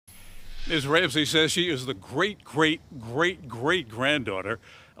Ms. Ramsey says she is the great-great-great-great-granddaughter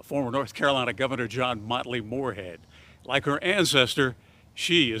of former North Carolina Governor John Motley Moorhead. Like her ancestor,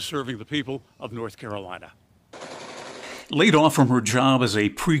 she is serving the people of North Carolina. Laid off from her job as a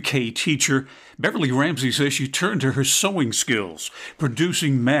pre-K teacher, Beverly Ramsey says she turned to her sewing skills,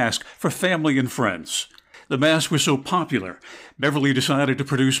 producing masks for family and friends. The masks were so popular, Beverly decided to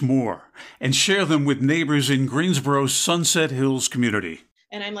produce more and share them with neighbors in Greensboro's Sunset Hills community.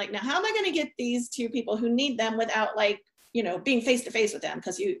 And I'm like, now how am I going to get these to people who need them without being face to face with them?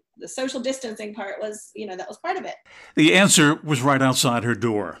 Because the social distancing part was, that was part of it. The answer was right outside her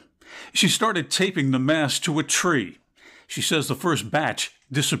door. She started taping the mask to a tree. She says the first batch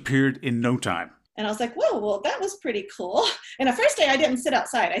disappeared in no time. And I was like, whoa, well, that was pretty cool. And the first day I didn't sit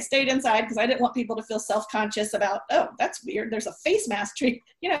outside. I stayed inside because I didn't want people to feel self-conscious about, oh, that's weird. There's a face mask tree,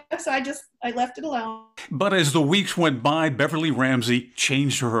 so I left it alone. But as the weeks went by, Beverly Ramsey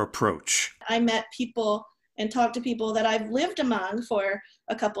changed her approach. I met people and talked to people that I've lived among for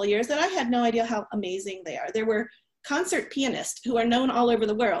a couple of years that I had no idea how amazing they are. There were concert pianists who are known all over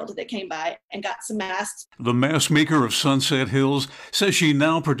the world that came by and got some masks. The mask maker of Sunset Hills says she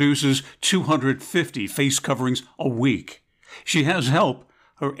now produces 250 face coverings a week. She has help,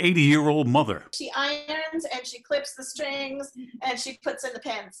 her 80-year-old mother. She irons and she clips the strings and she puts in the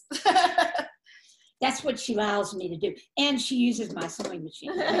pins. That's what she allows me to do. And she uses my sewing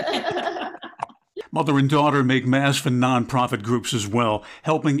machine. Mother and daughter make masks for nonprofit groups as well,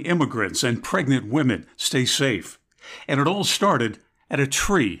 helping immigrants and pregnant women stay safe. And it all started at a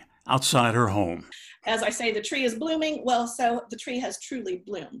tree outside her home. As I say, the tree is blooming. Well, so the tree has truly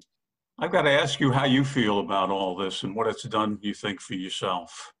bloomed. I've got to ask you how you feel about all this and what it's done, you think, for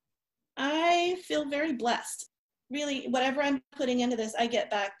yourself. I feel very blessed. Really, whatever I'm putting into this, I get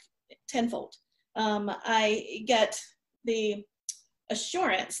back tenfold. I get the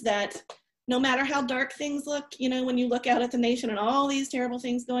assurance that no matter how dark things look, when you look out at the nation and all these terrible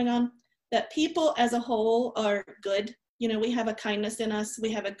things going on, that people as a whole are good. We have a kindness in us,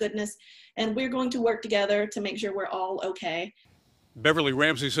 we have a goodness, and we're going to work together to make sure we're all okay. Beverly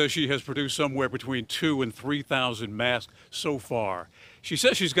Ramsey says she has produced somewhere between 2,000 and 3,000 masks so far. She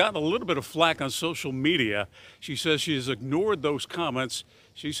says she's gotten a little bit of flack on social media. She says she has ignored those comments.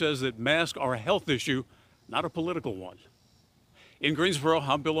 She says that masks are a health issue, not a political one. In Greensboro,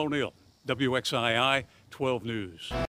 I'm Bill O'Neill, WXII 12 News.